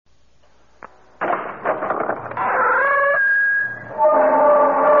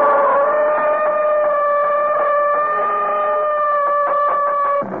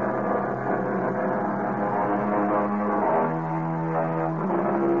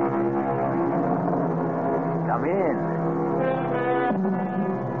in.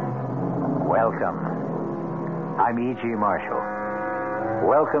 Welcome. I'm E.G. Marshall.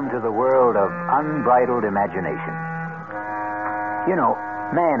 Welcome to the world of unbridled imagination. You know,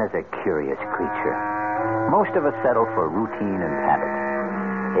 man is a curious creature. Most of us settle for routine and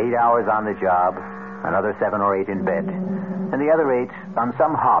habit. 8 hours on the job, another 7 or 8 in bed, and the other 8 on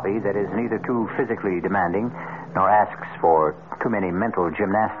some hobby that is neither too physically demanding nor asks for too many mental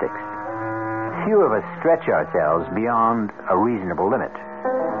gymnastics. Few of us stretch ourselves beyond a reasonable limit.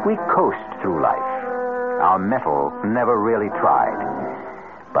 We coast through life. Our mettle never really tried.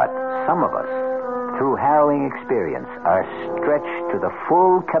 But some of us, through harrowing experience, are stretched to the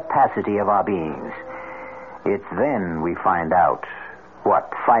full capacity of our beings. It's then we find out what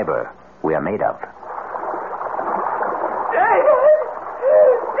fiber we are made of. David!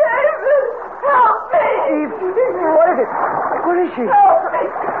 David! Help me! Eve, what is it? What is she? Help me!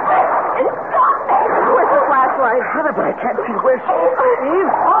 Stop me! Where's the flashlight? But I can't see where she is.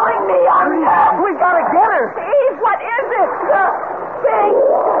 Eve? Pulling me under! We gotta get her. Eve, what is it? The thing!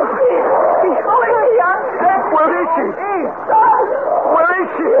 He's pulling me under! Where is she? Eve! Where is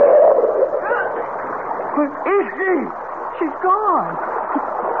she? Where is she? She's gone.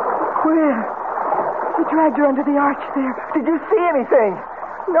 Where? He dragged her under the arch there. Did you see anything?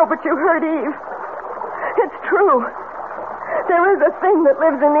 No, but you heard Eve. It's true. There is a thing that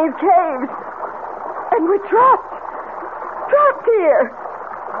lives in these caves. And we're trapped. Trapped here.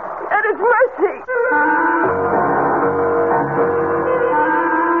 At its mercy.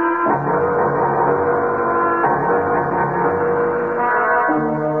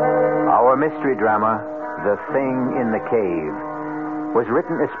 Our mystery drama, The Thing in the Cave, was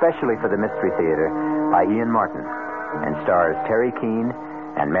written especially for the Mystery Theater by Ian Martin and stars Terry Keane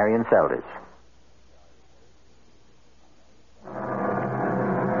and Marion Seldes.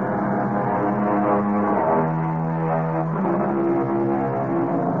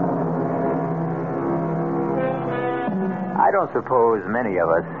 I don't suppose many of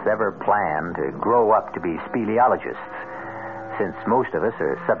us ever plan to grow up to be speleologists, since most of us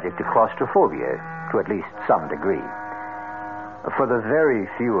are subject to claustrophobia to at least some degree. For the very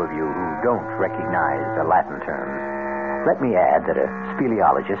few of you who don't recognize the Latin term, let me add that a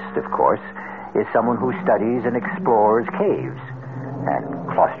speleologist, of course, is someone who studies and explores caves. And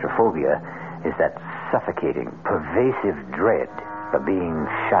claustrophobia is that suffocating, pervasive dread of being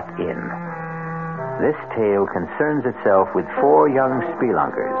shut in. This tale concerns itself with 4 young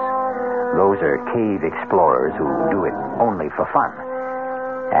spelunkers. Those are cave explorers who do it only for fun.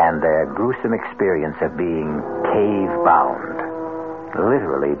 And their gruesome experience of being cave-bound.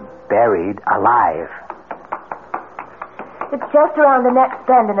 Literally buried alive. It's just around the next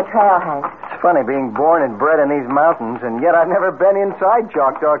bend in the trail, Hank. It's funny being born and bred in these mountains, and yet I've never been inside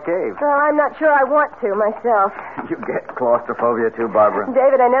Choctaw Cave. Well, I'm not sure I want to myself. You get claustrophobia too, Barbara.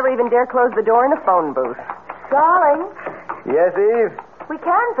 David, I never even dare close the door in a phone booth. Darling, Yes, Eve? we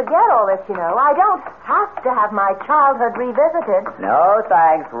can forget all this, you know. I don't have to have my childhood revisited. No,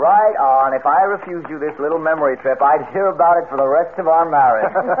 thanks. Right on. If I refused you this little memory trip, I'd hear about it for the rest of our marriage.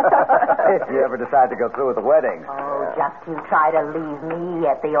 If you ever decide to go through with the wedding. Oh, just you try to leave me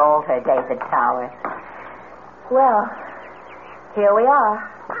at the altar, David Towers. Well, here we are.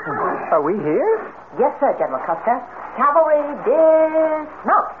 Are we here? Yes, sir, General Custer. Cavalry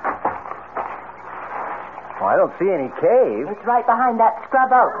dismount. Well, I don't see any cave. It's right behind that scrub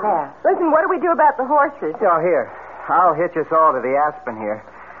oak there. Listen, what do we do about the horses? Oh, here. I'll hitch us all to the aspen here.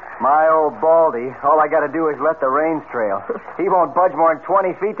 My old Baldy, all I got to do is let the reins trail. He won't budge more than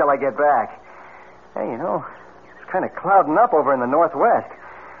 20 feet till I get back. Hey, you know, it's kind of clouding up over in the northwest.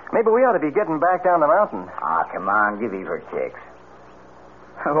 Maybe we ought to be getting back down the mountain. Ah, come on. Give Eve her kicks.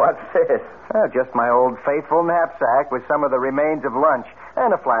 What's this? Oh, just my old faithful knapsack with some of the remains of lunch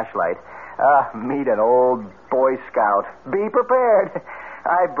and a flashlight. Meet an old Boy Scout. Be prepared.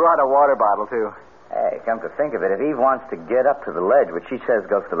 I brought a water bottle, too. Hey, come to think of it, if Eve wants to get up to the ledge, which she says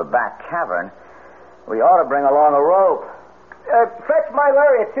goes to the back cavern, we ought to bring along a rope. Fetch my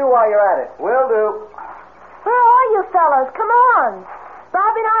lariat, too, while you're at it. Will do. Where are you fellows? Come on.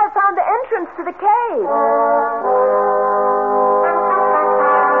 Bobby and I have found the entrance to the cave.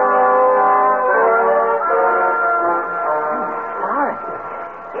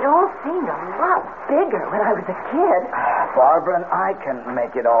 It all seemed a lot bigger when I was a kid. Barbara and I can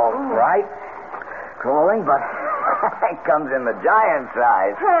make it all right. Crawling, but it comes in the giant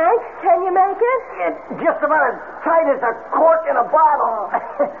size. Frank, can you make it? It's just about as tight as a cork in a bottle.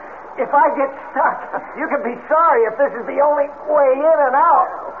 If I get stuck, you can be sorry if this is the only way in and out.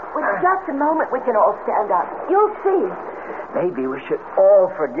 With just a moment, we can all stand up. You'll see. Maybe we should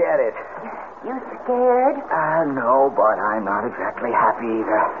all forget it. You scared? No, but I'm not exactly happy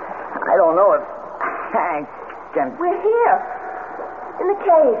either. I don't know if Hank can... We're here. In the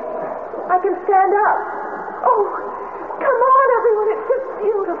cave. I can stand up. Oh, come on, everyone. It's just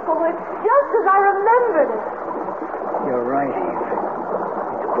beautiful. It's just as I remembered it. You're right, Eve.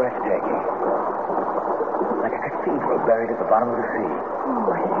 It's breathtaking. Like a cathedral buried at the bottom of the sea. Oh,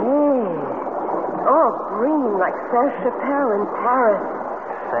 hey. All green like Saint-Chapelle in Paris.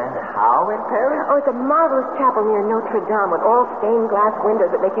 How in Paris? Oh, it's a marvelous chapel near Notre Dame with all stained glass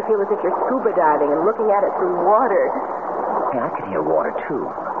windows that make you feel as if you're scuba diving and looking at it through water. Hey, I can hear water, too.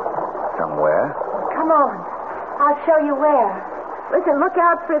 Somewhere. Come on. I'll show you where. Listen, look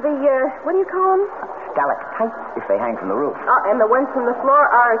out for the, what do you call them? Stalactites, if they hang from the roof. And the ones from the floor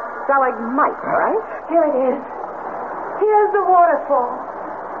are stalagmites, right? Here it is. Here's the waterfall.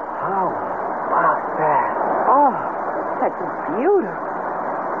 Oh, wow, that. Oh, that's beautiful.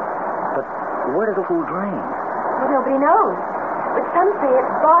 But where does the pool drain? Well, nobody knows. But some say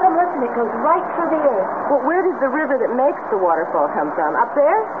it's bottomless and it goes right through the earth. Well, where does the river that makes the waterfall come from? Up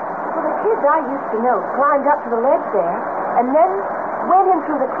there? Well, the kids I used to know climbed up to the ledge there and then went in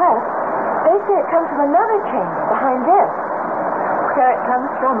through the cleft. They say it comes from another chamber behind this. Where it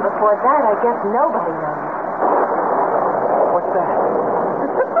comes from before that, I guess nobody knows. What's that?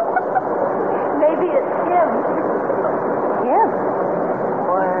 Maybe it's him. Him?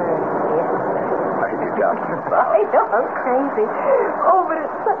 What are you talking about? I know, I'm crazy. Oh, but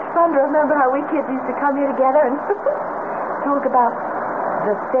it's such fun to remember how we kids used to come here together and talk about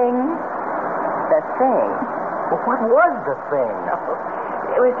the thing. The thing. Well, what was the thing?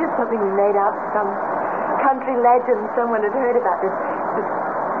 It was just something we made up, some country legend someone had heard about this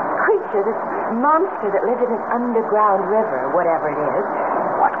creature, this monster that lived in an underground river, whatever it is.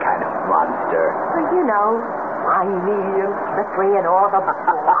 What kind of monster? Well, you know, slimy and slippery and all the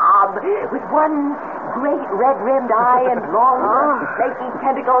blob, with one great red-rimmed eye and long, shaky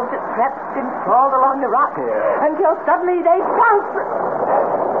tentacles that crept and crawled along the rocks until suddenly they bounced.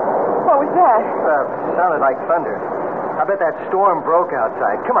 What was that? Sounded like thunder. I bet that storm broke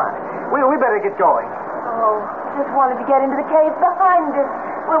outside. Come on. We better get going. Oh, just wanted to get into the cave behind us,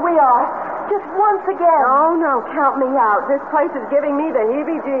 where we are. Just once again. Oh, no, count me out. This place is giving me the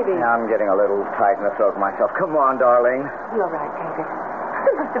heebie-jeebies. I'm getting a little tight in the throat myself. Come on, darling. You're right, David.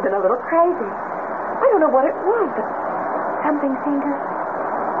 I must have been a little crazy. I don't know what it was, but something seemed to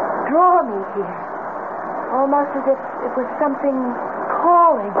draw me here. Almost as if it was something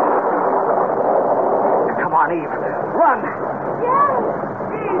calling. Come on, Eve. Run! Yes!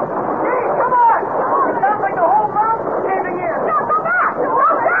 Eve, come on! It sounds like the whole mountain's caving in. No, go back! Go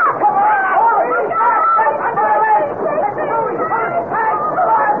back! Come on!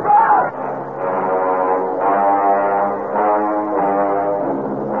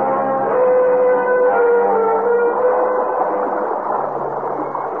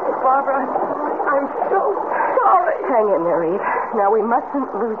 Barbara, I'm so sorry. Hang in there, Eve. Now, we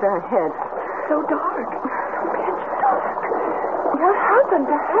mustn't lose our heads. So dark. So pitch dark. What happened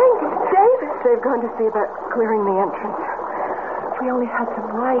to Hank and David? They've gone to see about clearing the entrance. If we only had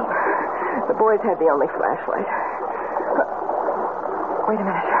some light. The boys had the only flashlight. Wait a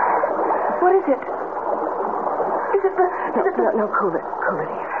minute. What is it? Is it the... No, cool it,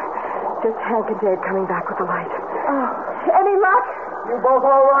 Eve. Just Hank and Dave coming back with the light. Oh, any luck? You both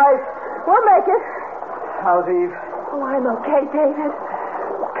all right? We'll make it. How's Eve? Oh, I'm okay, David.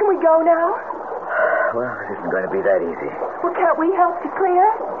 Can we go now? Well, it isn't going to be that easy. Well, can't we help to clear?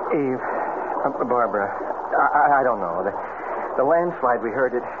 Eve, Barbara, I don't know. The landslide we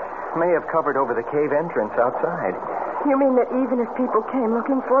heard, it may have covered over the cave entrance outside. You mean that even if people came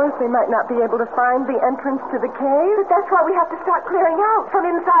looking for us, they might not be able to find the entrance to the cave? But that's why we have to start clearing out from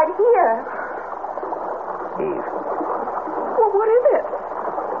inside here. Eve. Well, what is it?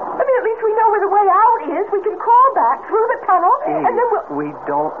 I mean, at least we know where the way out is. We can crawl back through the tunnel, Eve, and then we'll... we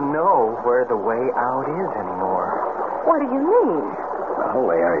don't know where the way out is anymore. What do you mean? The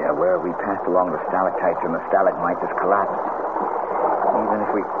whole area where we passed along the stalactites and the stalagmites has collapsed. Even if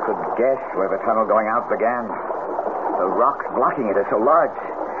we could guess where the tunnel going out began, the rocks blocking it are so large,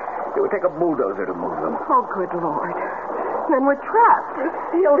 it would take a bulldozer to move them. Oh, good Lord. Then we're trapped. We're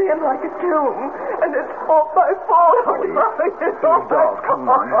sealed in like a tomb, and it's all my fault. Oh, Eve, come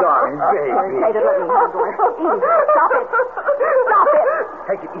on, darling, baby. David, let me handle her. Eve, stop it. Stop it.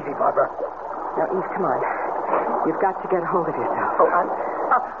 Take it easy, Barbara. Now, Eve, come on. You've got to get a hold of yourself. Oh,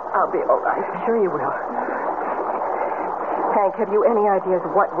 I'll be all right. Sure you will. Hank, have you any ideas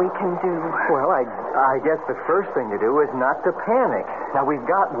what we can do? Well, I guess the first thing to do is not to panic. Now, we've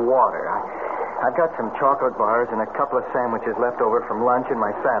got water. I've got some chocolate bars and a couple of sandwiches left over from lunch in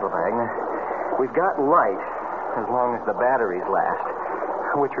my saddlebag. We've got light, as long as the batteries last.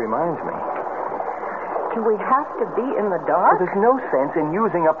 Which reminds me. Do we have to be in the dark? There's no sense in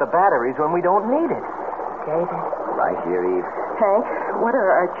using up the batteries when we don't need it. David. Right here, Eve. Hank, what are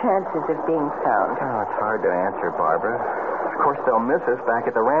our chances of being found? Oh, it's hard to answer, Barbara. Of course, they'll miss us back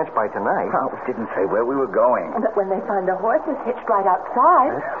at the ranch by tonight. Oh, didn't say where we were going. But when they find the horses hitched right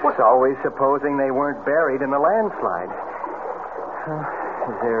outside. That's always supposing they weren't buried in the landslide.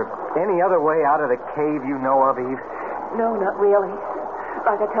 Is there any other way out of the cave you know of, Eve? No, not really.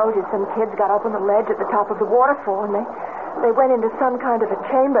 Like I told you, some kids got up on the ledge at the top of the waterfall, and they went into some kind of a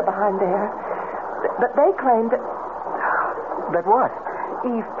chamber behind there. But they claimed that... That what?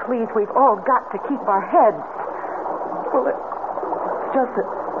 Eve, please, we've all got to keep our heads. Well, it's just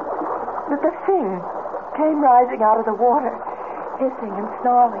that the thing came rising out of the water, hissing and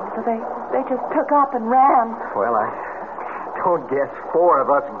snarling, so they just took up and ran. Well, I don't guess 4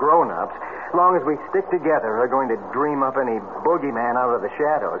 of us grown-ups, as long as we stick together, are going to dream up any boogeyman out of the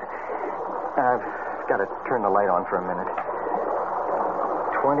shadows. I've got to turn the light on for a minute.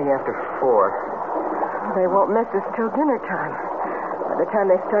 20 after 4. They won't miss us till dinner time. By the time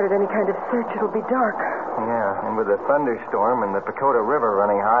they started any kind of search, it'll be dark. Yeah, and with the thunderstorm and the Pacoda River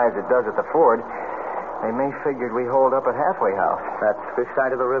running high as it does at the ford, they may figured we holed up at Halfway House. That's this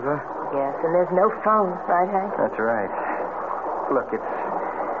side of the river? Yes, and there's no phone, right, Hank? That's right. Look,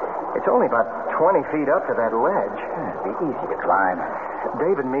 it's only about 20 feet up to that ledge. It'd be easy to climb.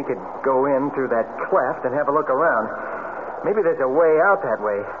 Dave and me could go in through that cleft and have a look around. Maybe there's a way out that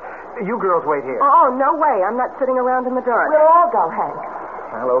way. You girls wait here. Oh, no way. I'm not sitting around in the dark. We'll all go, Hank.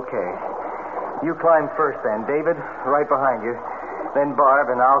 Well, okay. You climb first then, David, right behind you. Then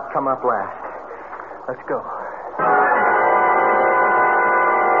Barb, and I'll come up last. Let's go.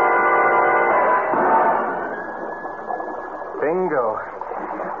 Bingo.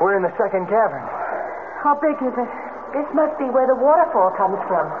 We're in the second cavern. How big is it? This must be where the waterfall comes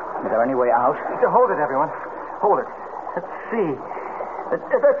from. Is there any way out? Hold it, everyone. Hold it. Let's see.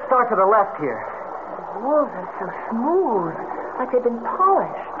 Let's start to the left here. The walls are so smooth, like they've been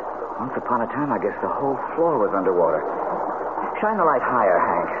polished. Once upon a time, I guess the whole floor was underwater. Shine the light higher,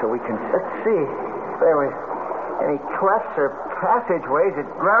 Hank, so we can... Let's see. There was any clefts or passageways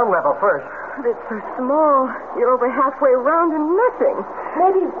at ground level first. But it's so small. You're over halfway around and nothing.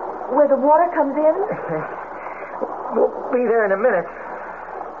 Maybe where the water comes in? We'll be there in a minute.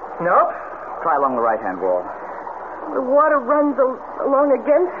 Nope. Try along the right-hand wall. The water runs along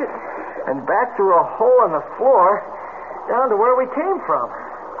against it. And back through a hole in the floor down to where we came from.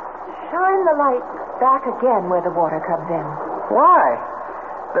 Shine the light back again where the water comes in. Why?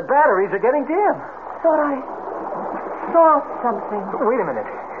 The batteries are getting dim. Thought I saw something. Wait a minute.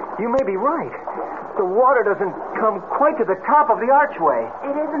 You may be right. The water doesn't come quite to the top of the archway.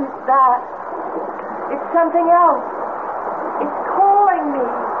 It isn't that. It's something else. It's calling me.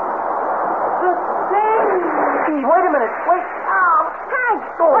 The thing. Gee, wait a minute. Wait. Oh, Hank,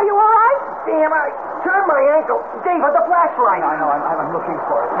 are you all right? Damn, I turned my ankle. David, the flashlight. I know. I'm looking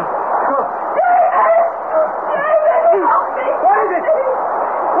for it. Oh. David! David, help me! What is it?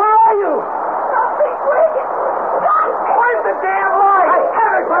 Where are you? Something quick! Where's the damn light? I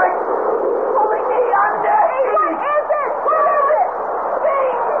have it, Mike. Pulling me under. What is it? What is it?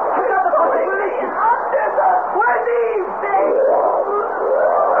 Thing! Pulling me under the... Where's Eve? Thing!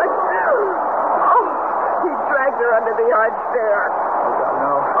 Oh, he dragged her under the arch there.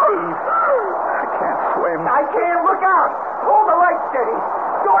 No, Eve. I can't swim. I can't. Look out. Hold the light steady.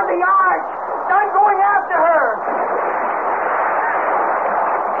 Toward the arch. I'm going after her.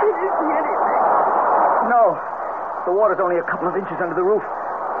 She didn't see anything. No. The water's only a couple of inches under the roof.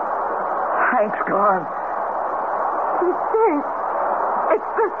 Hank's gone. The thing.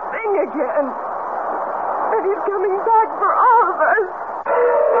 It's the thing again. And he's coming back for all of us.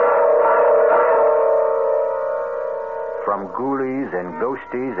 From ghoulies and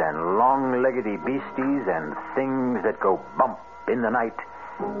ghosties and long-leggedy beasties and things that go bump in the night,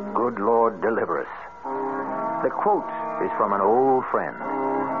 good Lord deliver us. The quote is from an old friend,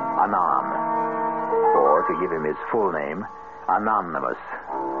 Anan, or to give him his full name, Anonymous.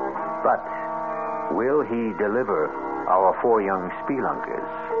 But will he deliver our 4 young spelunkers,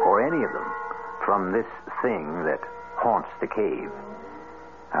 or any of them, from this thing that haunts the cave?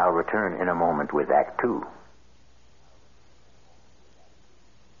 I'll return in a moment with Act 2.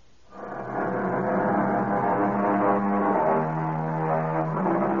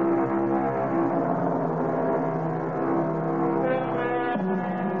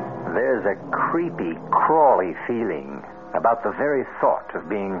 There's a creepy, crawly feeling about the very thought of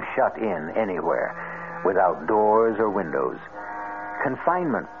being shut in anywhere, without doors or windows.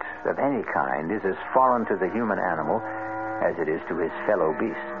 Confinement of any kind is as foreign to the human animal as it is to his fellow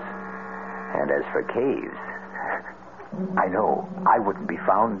beasts. And as for caves, I know I wouldn't be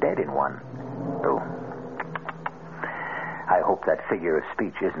found dead in one. Oh. I hope that figure of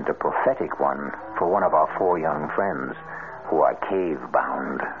speech isn't a prophetic one for one of our 4 young friends who are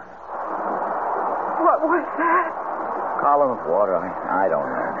cave-bound. What was that? Column of water. I don't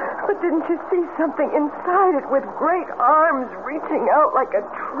know. But didn't you see something inside it with great arms reaching out like a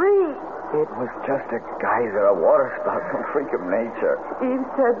tree? It was just a geyser, a water spout, some freak of nature. Eve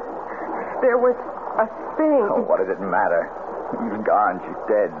said there was a thing. Oh, what does it matter? She's gone. She's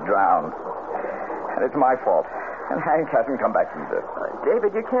dead, drowned. And it's my fault. And Hank hasn't come back from this.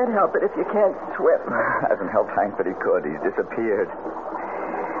 David, you can't help it if you can't swim. Hasn't helped Hank, but he could. He's disappeared.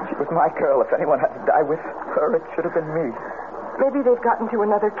 She was my girl. If anyone had to die with her, it should have been me. Maybe they've gotten to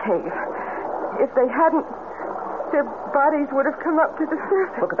another cave. If they hadn't, their bodies would have come up to the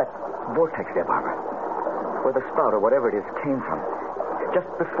surface. Look at that vortex there, Barbara. Where the spout, or whatever it is, came from. Just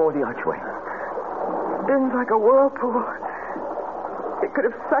before the archway. Spins like a whirlpool. It could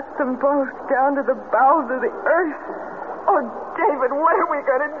have sucked them both down to the bowels of the earth. Oh, David, what are we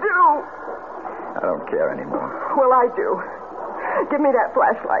going to do? I don't care anymore. Well, I do. Give me that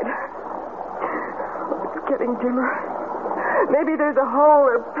flashlight. It's getting dimmer. Maybe there's a hole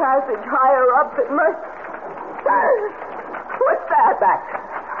or passage higher up that must... What's that? Back.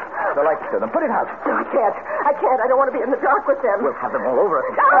 The lights to them. Put it out. No, I can't. I don't want to be in the dark with them. We'll have them all over us.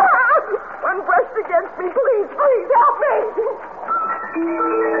 One brushed against me. Please, help me.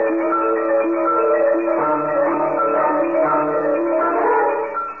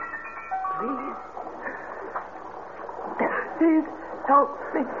 Please help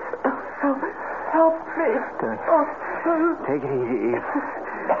me. Help me. Take it easy, Eve.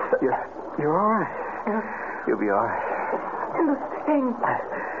 You're all right. You'll be all right. The thing that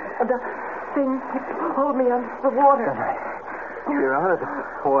pulled me under the water. You're out of the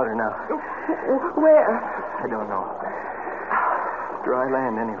water now. Where? I don't know. Dry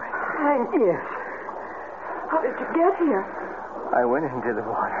land, anyway. Hank. Yes. How did you get here? I went into the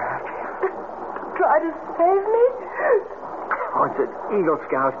water. Try to save me? Oh, it's an Eagle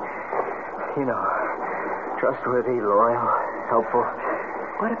Scout. You know, trustworthy, loyal, helpful.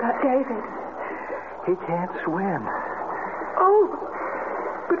 What about David? He can't swim. Oh,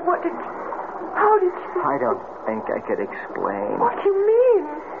 but how did you... I don't think I could explain. What do you mean?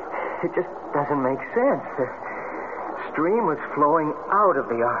 It just doesn't make sense. The stream was flowing out of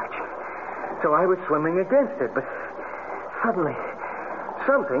the arch. So I was swimming against it, but suddenly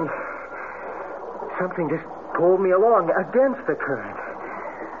something just pulled me along against the current.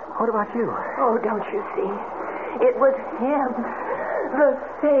 What about you? Oh, don't you see? It was him. The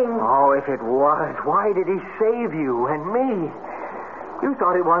thing. Oh, if it was, why did he save you and me? You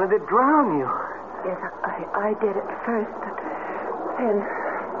thought he wanted to drown you. Yes, I did at first, but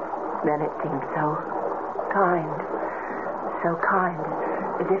then it seemed so kind,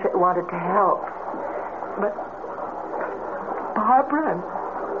 as if it wanted to help. But Barbara and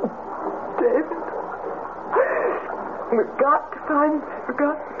David, we've got to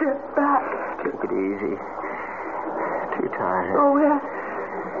get back. Take it easy. Too tired. Oh, yes.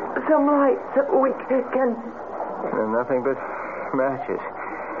 Some lights that we can... Nothing but matches.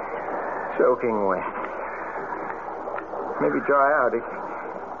 Soaking wet. Maybe dry out.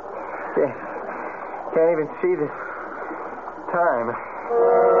 Can't even see the time.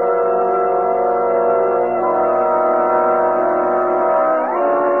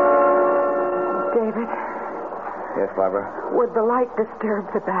 David. Yes, Barbara? Would the light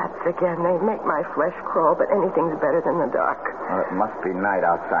disturb the bats again? They make my flesh crawl, but anything's better than the dark. Well, it must be night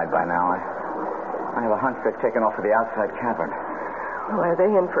outside by now. I have a hunch they've taken off to the outside cavern. Well, are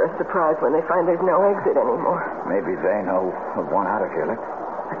they in for a surprise when they find there's no exit anymore? Maybe they know of one out of here.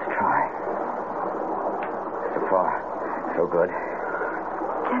 Let's try. So far, so good.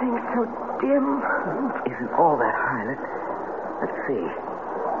 Getting so dim. It isn't all that high. Let's see.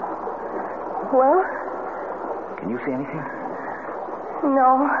 Well? Can you see anything?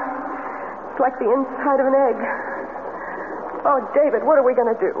 No. It's like the inside of an egg. Oh, David, what are we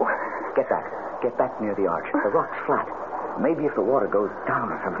going to do? Get back. Get back near the arch. The rock's flat. Maybe if the water goes down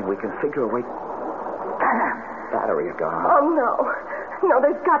or something, we can figure a way... Battery's gone. Oh, no. No,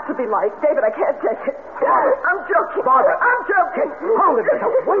 there's got to be light. David, I can't take it. Barbara. I'm joking. Barbara. I'm joking. Hold it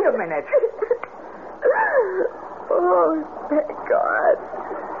yourself. Wait a minute. Oh, thank God.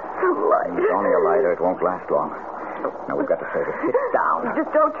 Some light. It's only a lighter. It won't last long. Now, we've got to say to sit down.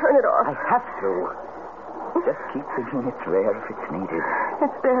 Just don't turn it off. I have to. Just keep thinking it's there if it's needed.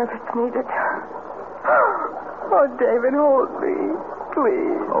 It's there if it's needed. Oh, David, hold me.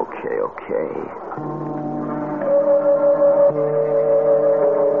 Please. Okay.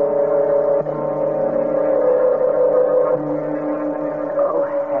 Oh,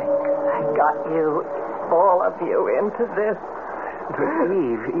 Hank, I got you, all of you, into this. But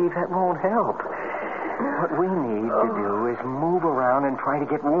Eve, that won't help. What we need to do is move around and try to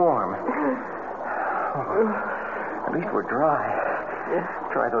get warm. At least we're dry.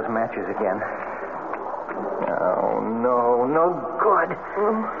 Try those matches again. Oh, no good.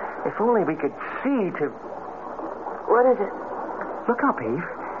 If only we could see to... What is it? Look up, Eve.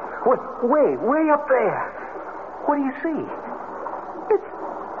 Way up there. What do you see?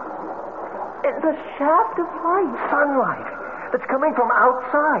 It's a shaft of light. Sunlight that's coming from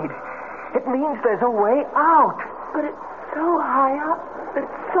outside. It means there's a way out. But it's so high up.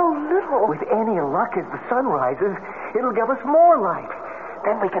 It's so little. With any luck, as the sun rises, it'll give us more light.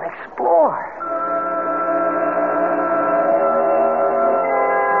 Then we can explore.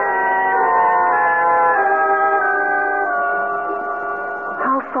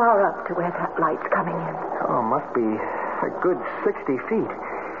 How far up to where that light's coming in? Oh, must be a good 60 feet.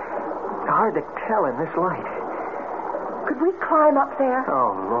 Hard to tell in this light. Could we climb up there?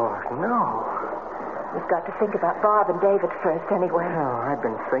 Oh, Lord, no. We've got to think about Bob and David first anyway. Oh, I've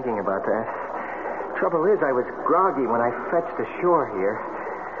been thinking about that. Trouble is, I was groggy when I fetched ashore here.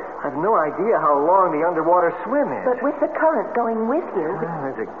 I've no idea how long the underwater swim is. But with the current going with you... Well,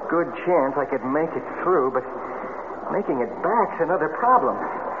 there's a good chance I could make it through, but making it back's another problem.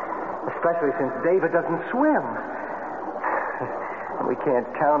 Especially since David doesn't swim. We can't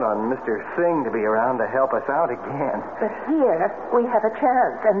count on Mr. Singh to be around to help us out again. But here, we have a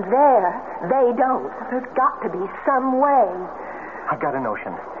chance, and there, they don't. There's got to be some way. I've got a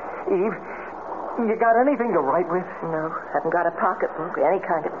notion. Eve, you got anything to write with? No, haven't got a pocketbook or any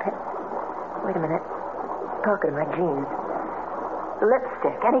kind of pen. Wait a minute. Pocket of my jeans.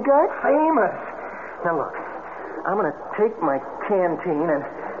 Lipstick. Any good? Famous. Now, look. I'm going to take my canteen and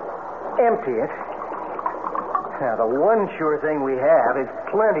empty it. Now, the one sure thing we have is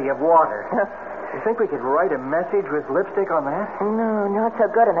plenty of water. You think we could write a message with lipstick on that? No, not so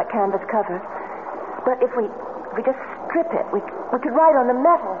good on that canvas cover. But if we just strip it, we could write on the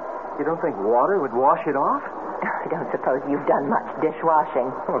metal. You don't think water would wash it off? I don't suppose you've done much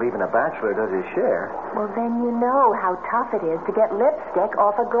dishwashing. Well, even a bachelor does his share. Well, then you know how tough it is to get lipstick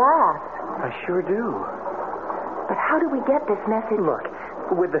off a glass. I sure do. But how do we get this message? Look,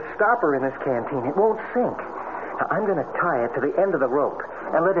 with the stopper in this canteen, it won't sink. Now, I'm going to tie it to the end of the rope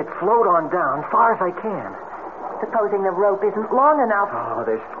and let it float on down far as I can. Supposing the rope isn't long enough. Oh,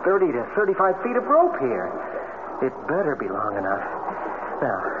 there's 30 to 35 feet of rope here. It better be long enough.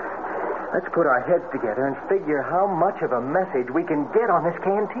 Now, let's put our heads together and figure how much of a message we can get on this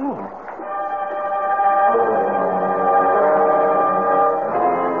canteen.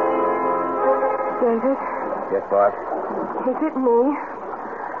 David? Yes, Bob? Is it me?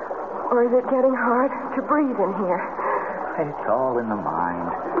 Or is it getting hard to breathe in here? It's all in the mind.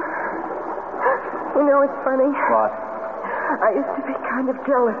 You know, it's funny. What? I used to be kind of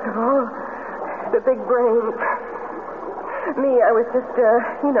jealous of all the big brains. Me, I was just,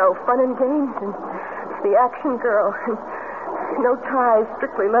 fun and games and the action girl. And no ties,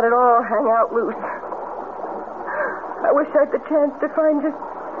 strictly let it all hang out loose. I wish I had the chance to find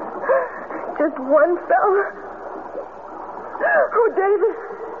just one fella. Oh, David.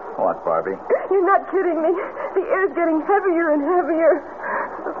 What, Barbie? You're not kidding me. The air's getting heavier and heavier.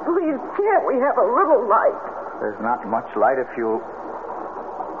 Please, can't we have a little light? There's not much light if you...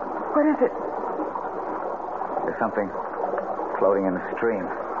 What is it? There's something floating in the stream.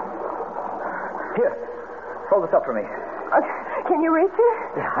 Here, hold this up for me. Can you reach it?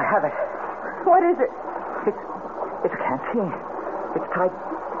 Yeah, I have it. What is it? It's a canteen. It's tied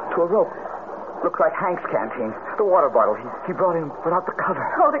to a rope. Looks like Hank's canteen. The water bottle he brought in without the cover.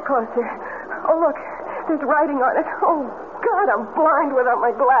 Hold it closer. Oh, look. There's writing on it. Oh, God, I'm blind without my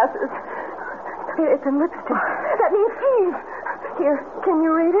glasses. It's in lipstick. That means Eve. Here, can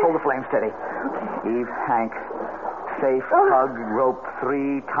you read it? Hold the flame steady. Okay. Eve, Hank, safe, tug, rope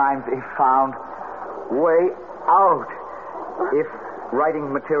 3 times if found. Way out. If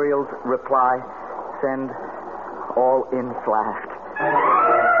writing materials reply, send all in flask.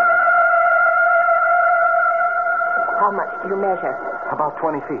 How much do you measure? About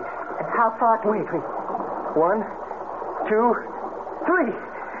 20 feet. And how far? Wait. 1, 2, 3.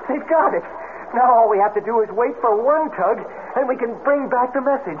 They've got it. Now all we have to do is wait for one tug, and we can bring back the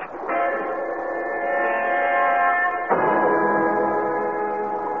message.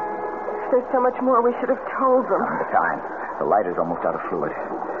 There's so much more we should have told them. The time. The light is almost out of fluid.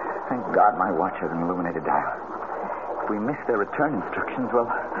 Thank God my watch has an illuminated dial. If we miss their return instructions,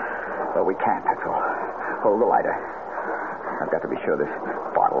 well, we can't, that's all. Hold the lighter. I've got to be sure this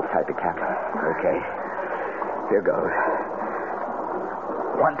bottle's tightly capped. Okay. Here goes.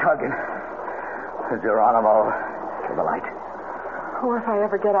 One tug and Geronimo to the light. Oh, if I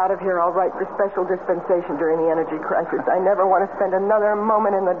ever get out of here, I'll write for special dispensation during the energy crisis. I never want to spend another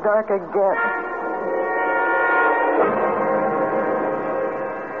moment in the dark again.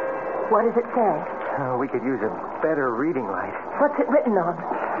 What does it say? We could use a better reading light. What's it written on?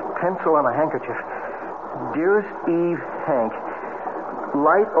 Pencil on a handkerchief. Dearest Eve Hank,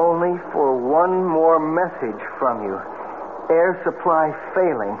 light only for one more message from you. Air supply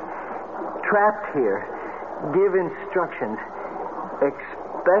failing. Trapped here. Give instructions.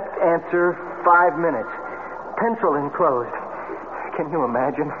 Expect answer 5 minutes. Pencil enclosed. Can you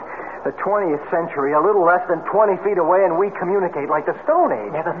imagine? The 20th century, a little less than 20 feet away, and we communicate like the Stone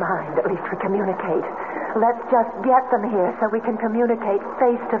Age. Never mind. At least we communicate. Let's just get them here so we can communicate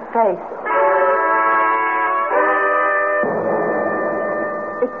face to face.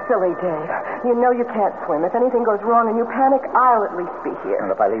 It's silly, Dave. You know you can't swim. If anything goes wrong and you panic, I'll at least be here. And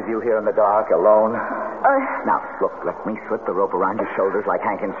if I leave you here in the dark, alone? Uh, Now, look, let me slip the rope around your shoulders like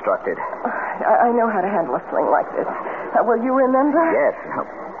Hank instructed. I know how to handle a sling like this. Will you remember? Yes. Now,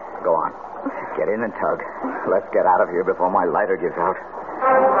 go on. Get in and tug. Let's get out of here before my lighter gives out.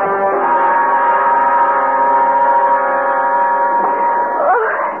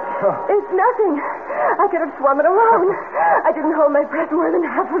 It's nothing. I could have swum it alone. I didn't hold my breath more than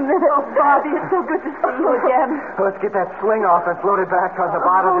half a minute. Oh, Bobby, it's so good to see you again. Let's get that sling off and float it back on the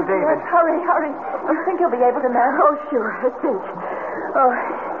bottom of David. Yes, hurry. You think you'll be able to manage? Oh, sure. A cinch. Oh,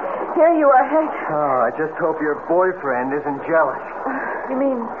 here you are, Hank. Oh, I just hope your boyfriend isn't jealous. You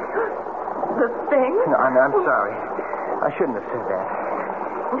mean the thing? No, I'm sorry. I shouldn't have said that.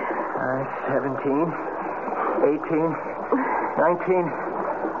 17, 18, 19,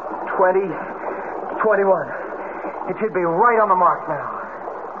 20, 21. It should be right on the mark now.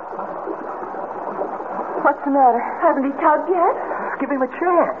 What's the matter? Haven't he tugged yet? Give him a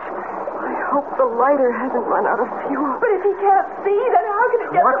chance. I hope the lighter hasn't run out of fuel. But if he can't see, then how can he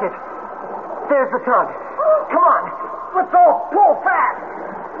get... Watch it. There's the tug. Come on. Let's all pull fast.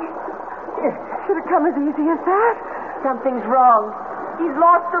 Should it come as easy as that? Something's wrong. He's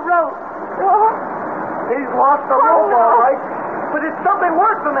lost the rope. Oh, He's lost the rope, all right. But it's something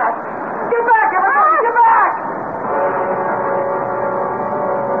worse than that. Get back, everybody! Get back!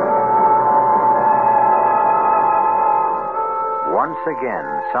 Once again,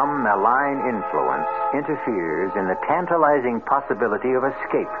 some malign influence interferes in the tantalizing possibility of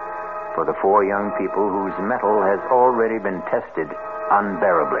escape for the 4 young people whose mettle has already been tested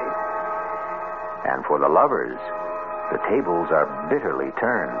unbearably. And for the lovers, the tables are bitterly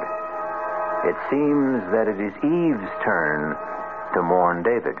turned. It seems that it is Eve's turn to mourn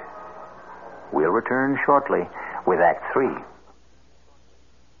David. We'll return shortly with Act 3.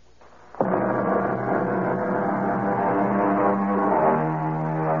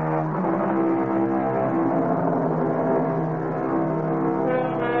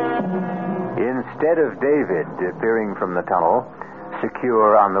 Instead of David appearing from the tunnel,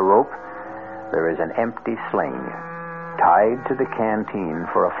 secure on the rope, there is an empty sling tied to the canteen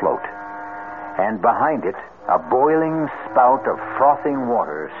for a float. And behind it, a boiling spout of frothing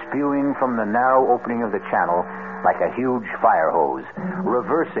water spewing from the narrow opening of the channel like a huge fire hose,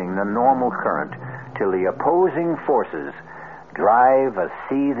 reversing the normal current till the opposing forces drive a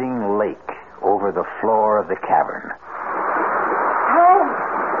seething lake over the floor of the cavern.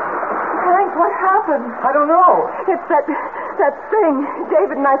 Hank, what happened? I don't know. It's that thing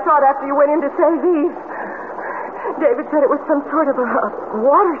David and I saw it after you went in to save Eve. David said it was some sort of a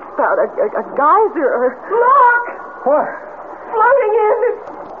water spout, a geyser, or... Look! What? Floating in.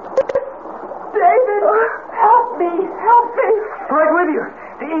 David, help me. Right with you.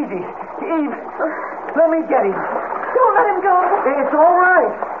 Easy. Eve, let me get him. Don't let him go. It's all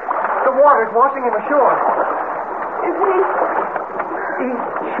right. The water's washing him ashore. Is he... He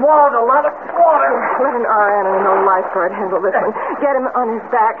swallowed a lot of water. Let an RN and no lifeguard handle this one. Get him on his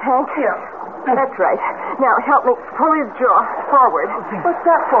back, Hank. Yeah. That's right. Now, help me pull his jaw forward. What's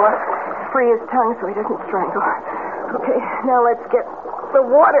that for? Free his tongue so he doesn't strangle. Okay, now let's get the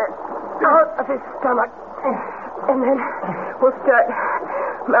water out of his stomach. And then we'll start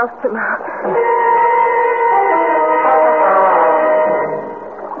mouth to mouth.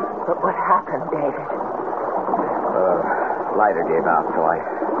 But what happened, David? Lighter gave out, so I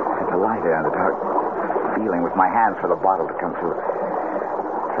had to lie there in the dark, feeling with my hands for the bottle to come through.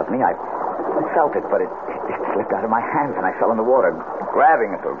 Suddenly, I I felt it, but it slipped out of my hands, and I fell in the water,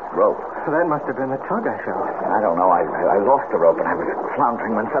 grabbing at the rope. That must have been the tug I felt. I don't know. I lost the rope, and I was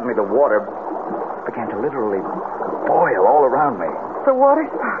floundering when suddenly the water began to literally boil all around me. The water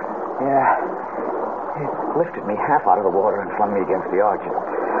spout. Yeah. It lifted me half out of the water and flung me against the arch.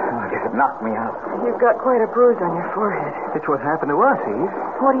 I guess it knocked me out. You've got quite a bruise on your forehead. It's what happened to us, Eve.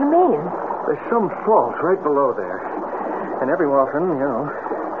 What do you mean? There's some fault right below there. And every often,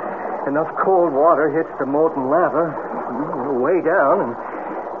 enough cold water hits the molten lava way down, and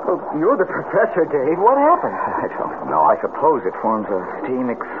you're the professor, Dave. What happened? I don't know. I suppose it forms a steam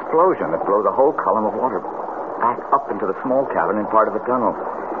explosion that blows a whole column of water back up into the small cavern in part of the tunnel.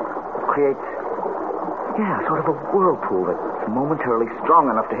 It creates, sort of a whirlpool that's momentarily strong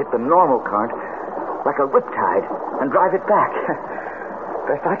enough to hit the normal current like a riptide and drive it back.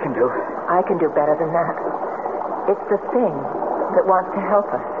 Best I can do. I can do better than that. It's the thing that wants to help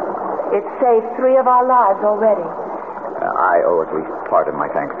us. It's saved 3 of our lives already. I owe at least part of my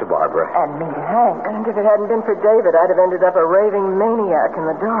thanks to Barbara. And me to Hank. And if it hadn't been for David, I'd have ended up a raving maniac in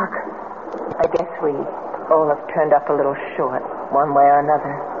the dark. I guess we all have turned up a little short, one way or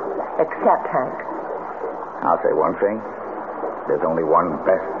another. Except Hank. I'll say one thing. There's only one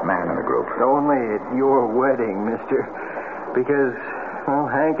best man in the group. Only at your wedding, mister. Because,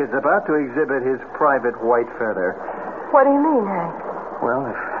 Hank is about to exhibit his private white feather. What do you mean, Hank? Well,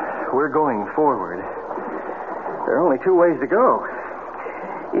 if we're going forward, there are only 2 ways to go.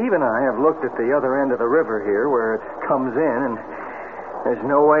 Eve and I have looked at the other end of the river here where it comes in, and there's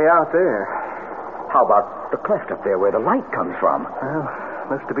no way out there. How about the cleft up there where the light comes from? Well,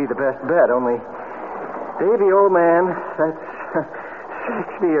 looks to be the best bet, only, Davy, old man, that's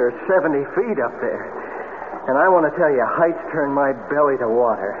 60 or 70 feet up there. And I want to tell you, heights turn my belly to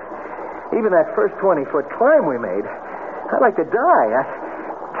water. Even that first 20-foot climb we made, I'd like to die.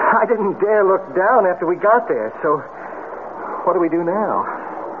 I didn't dare look down after we got there, so what do we do now?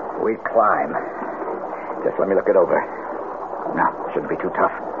 We climb. Just let me look it over. No, shouldn't be too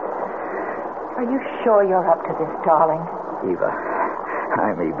tough. Are you sure you're up to this, darling? Eva,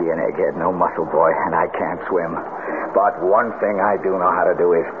 I may be an egghead, no muscle boy, and I can't swim. But one thing I do know how to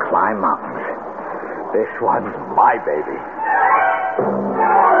do is climb mountains. This one's my baby.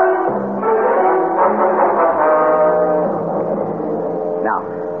 Now,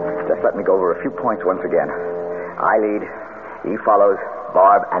 just let me go over a few points once again. I lead, Eve follows,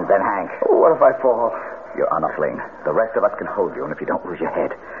 Barb, and then Hank. What if I fall? You're on a sling. The rest of us can hold you, and if you don't lose your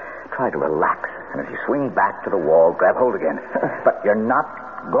head, try to relax. And as you swing back to the wall, grab hold again. But you're not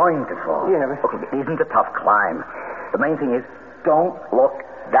going to fall. Yeah, but... Okay, it isn't a tough climb. The main thing is, don't look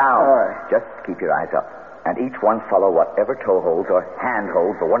down. All right. Just keep your eyes up. And each one follow whatever toe holds or hand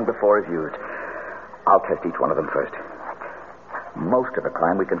holds the one before is used. I'll test each one of them first. Most of the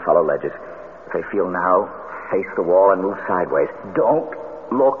climb we can follow ledges. If they feel now, face the wall and move sideways. Don't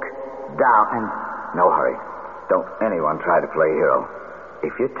look down. And no hurry. Don't anyone try to play hero.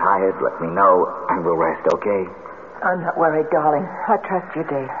 If you're tired, let me know, and we'll rest, okay? I'm not worried, darling. I trust you,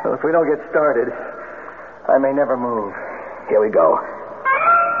 Dave. Well, if we don't get started, I may never move. Here we go.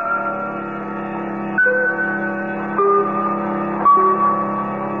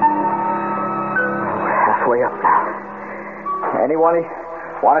 We're halfway up now. Anyone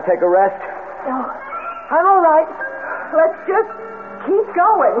want to take a rest? No, I'm all right. Let's just keep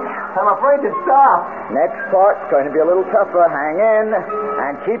going. I'm afraid to stop. Next part's going to be a little tougher. Hang in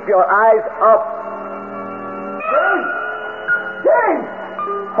and keep your eyes up. Dave! Dave!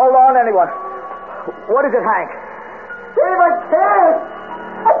 Hold on, anyone. What is it, Hank? Dave, I can't!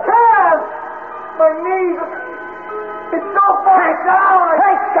 I can't! My knees... It's so far down!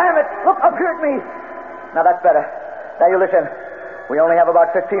 Hank, damn it! Look up here at me. Now that's better. Now you listen. We only have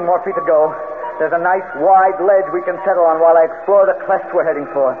about 15 more feet to go. There's a nice wide ledge we can settle on while I explore the cleft we're heading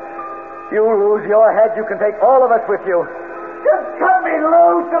for. You lose your head, you can take all of us with you. Just cut me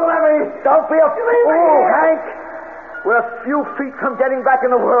loose and let me... Don't be a fool, Hank. We're a few feet from getting back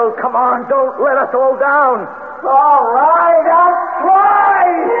in the world. Come on, don't let us all down. All right, I'll try!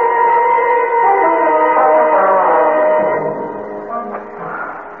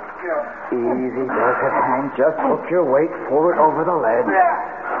 Easy does it, Hank. Just hook your weight forward over the ledge.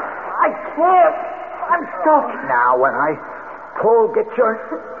 I can't. I'm stuck. Now, when I pull, get your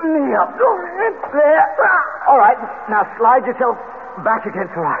knee up. There. All right. Now, slide yourself back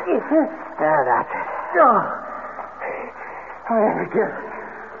against the rock. There, that's it. I ever get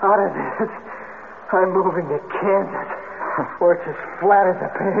out of this, I'm moving to Kansas, where it's as flat as a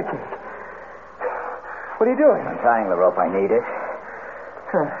pancake. What are you doing? I'm tying the rope. I need it.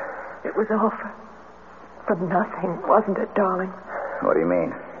 It was all for nothing, wasn't it, darling? What do you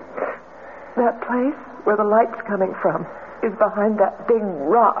mean? That place where the light's coming from is behind that big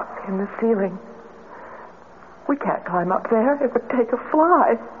rock in the ceiling. We can't climb up there. It would take a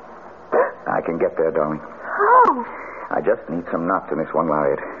fly. I can get there, darling. How? I just need some knots in this one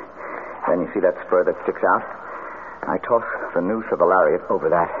lariat. Then you see that spur that sticks out? I toss the noose of the lariat over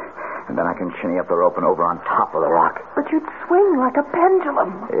that, and then I can shinny up the rope and over on top of the rock. But you'd swing like a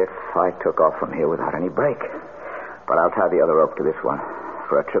pendulum. If I took off from here without any break. But I'll tie the other rope to this one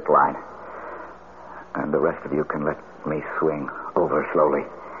for a trip line. And the rest of you can let me swing over slowly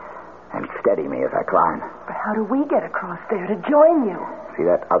and steady me as I climb. But how do we get across there to join you? See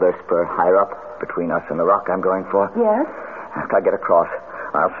that other spur higher up between us and the rock I'm going for? Yes? After I get across,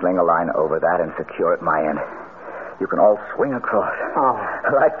 I'll sling a line over that and secure at my end. You can all swing across. Oh.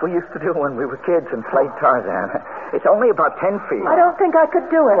 Like we used to do when we were kids and played Tarzan. It's only about 10 feet. I don't think I could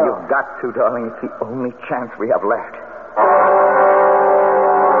do it. You've got to, darling. It's the only chance we have left.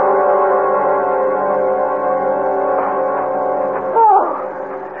 Oh,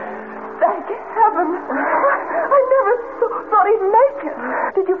 thank heaven. I never thought he'd make it.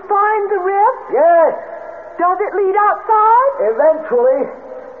 Did you find the rift? Yes, Does it lead outside? eventually.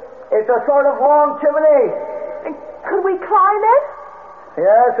 It's a sort of long chimney. Could we climb it?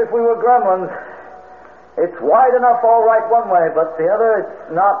 Yes, if we were gremlins. It's wide enough all right one way, but the other,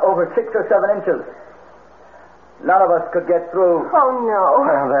 it's not over 6 or 7 inches. None of us could get through. Oh, no.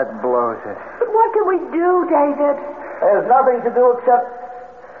 Well, that blows it. But what can we do, David? There's nothing to do except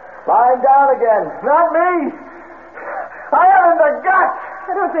lying down again. Not me. I haven't the guts.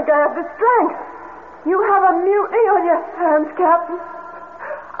 I don't think I have the strength. You have a mutiny on your hands, Captain.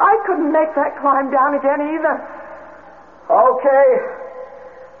 I couldn't make that climb down again either. Okay.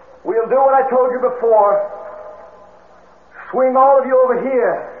 We'll do what I told you before. Swing all of you over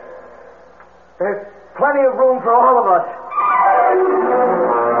here. There's plenty of room for all of us.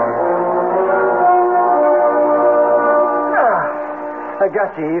 I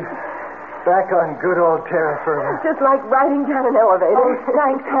got you, Eve. Back on good old terra firma. Just like riding down an elevator. Oh,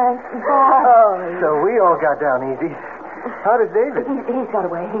 thanks, Hank. So we all got down easy. How did David? He's got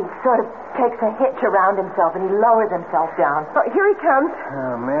away. He sort of takes a hitch around himself and he lowers himself down. Oh, here he comes.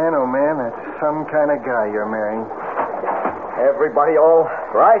 Oh, man, that's some kind of guy you're marrying. Everybody all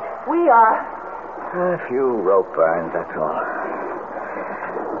right? We are. A few rope burns, that's all.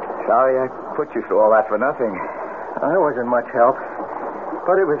 Sorry I put you through all that for nothing. I wasn't much help,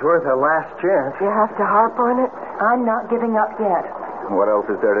 but it was worth a last chance. You have to harp on it. I'm not giving up yet. What else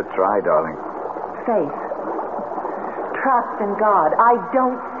is there to try, darling? Faith. Trust in God. I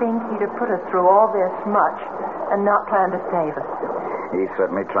don't think he'd have put us through all this much and not planned to save us. He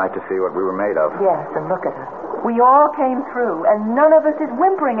certainly tried to see what we were made of. Yes, and look at us. We all came through, and none of us is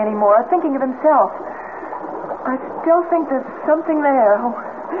whimpering anymore or thinking of himself. I still think there's something there. Oh,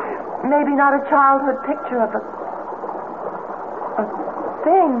 maybe not a childhood picture of a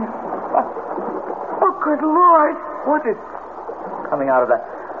thing. Oh, good Lord. What's it? Coming out of that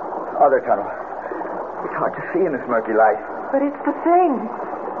other tunnel. It's hard to see in this murky light. But it's the thing.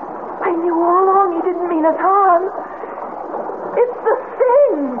 I knew all along he didn't mean us harm. It's the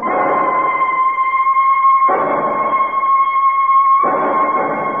thing.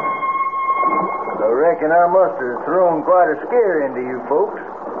 I reckon I must have thrown quite a scare into you folks.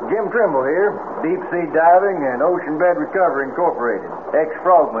 Jim Trimble here, Deep Sea Diving and Ocean Bed Recovery Incorporated,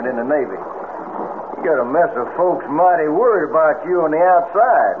 ex-frogman in the Navy. You got a mess of folks mighty worried about you on the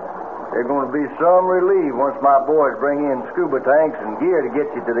outside. There's going to be some relief once my boys bring in scuba tanks and gear to get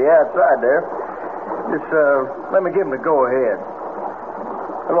you to the outside there. Just, let me give them the go-ahead.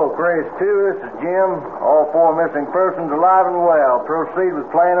 Hello, Chris 2. This is Jim. All 4 missing persons alive and well. Proceed with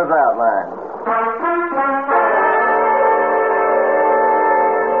plan as outlined.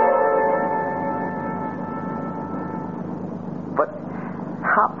 But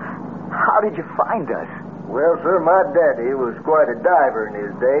how did you find us? Well, sir, my daddy was quite a diver in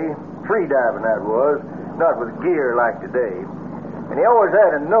his day. Free diving, that was. Not with gear like today. And he always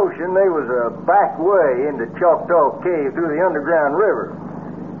had a notion there was a back way into Choctaw Cave through the underground river.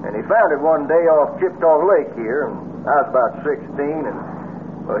 And he found it one day off Chippewa Lake here, and I was about 16, and,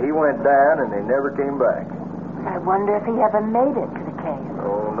 well, he went down, and they never came back. I wonder if he ever made it to the cave.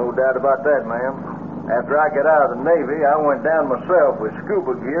 Oh, no doubt about that, ma'am. After I got out of the Navy, I went down myself with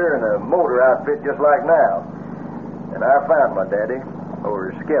scuba gear and a motor outfit just like now. And I found my daddy, or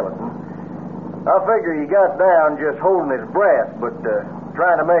his skeleton. I figure he got down just holding his breath, but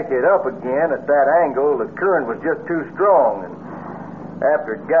trying to make it up again at that angle, the current was just too strong. And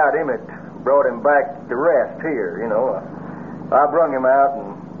after it got him, it brought him back to rest here, you know. I brung him out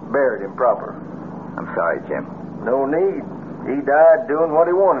and buried him proper. I'm sorry, Jim. No need. He died doing what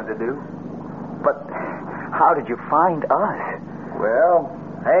he wanted to do. But how did you find us? Well,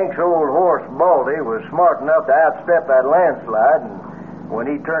 Hank's old horse, Baldy, was smart enough to outstep that landslide, and when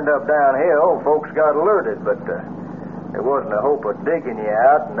he turned up downhill, folks got alerted, but there wasn't a hope of digging you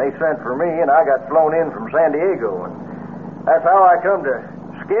out, and they sent for me, and I got flown in from San Diego, and that's how I come to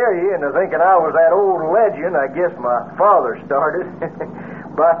scare you into thinking I was that old legend I guess my father started.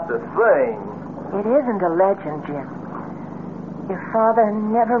 But the thing... It isn't a legend, Jim. Your father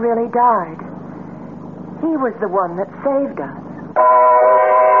never really died. He was the one that saved us.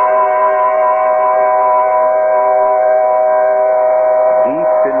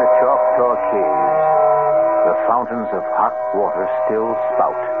 Deep in the Choctaw Caves, the fountains of hot water still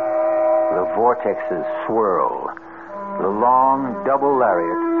spout. The vortexes swirl. The long double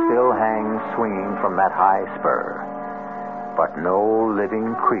lariat still hangs swinging from that high spur. But no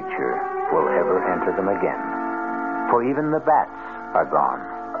living creature will ever enter them again. For even the bats are gone,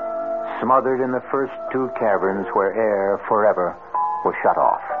 smothered in the first two caverns where air forever was shut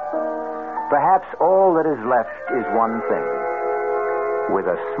off. Perhaps all that is left is one thing, with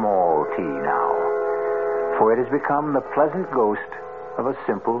a small t now, for it has become the pleasant ghost of a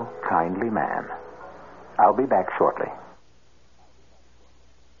simple, kindly man. I'll be back shortly.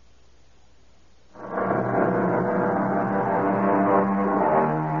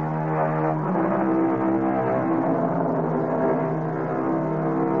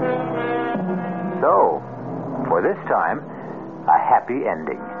 So, for this time, a happy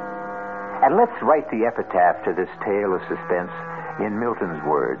ending. And let's write the epitaph to this tale of suspense in Milton's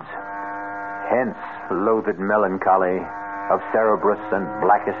words. Hence, loathed melancholy, of Cerberus and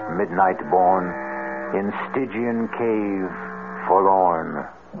blackest midnight born, in Stygian cave forlorn.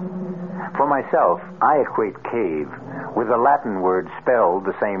 For myself, I equate cave with the Latin word spelled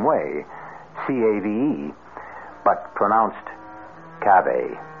the same way, C-A-V-E, but pronounced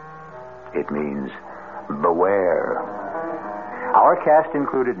cave. It means beware. Our cast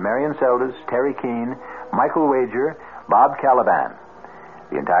included Marion Seldes, Terry Keane, Michael Wager, Bob Caliban.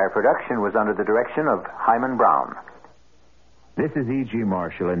 The entire production was under the direction of Hyman Brown. This is E.G.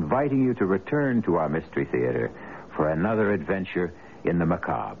 Marshall inviting you to return to our Mystery Theater for another adventure in the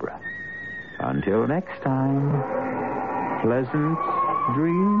macabre. Until next time, pleasant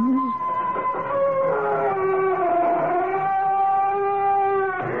dreams.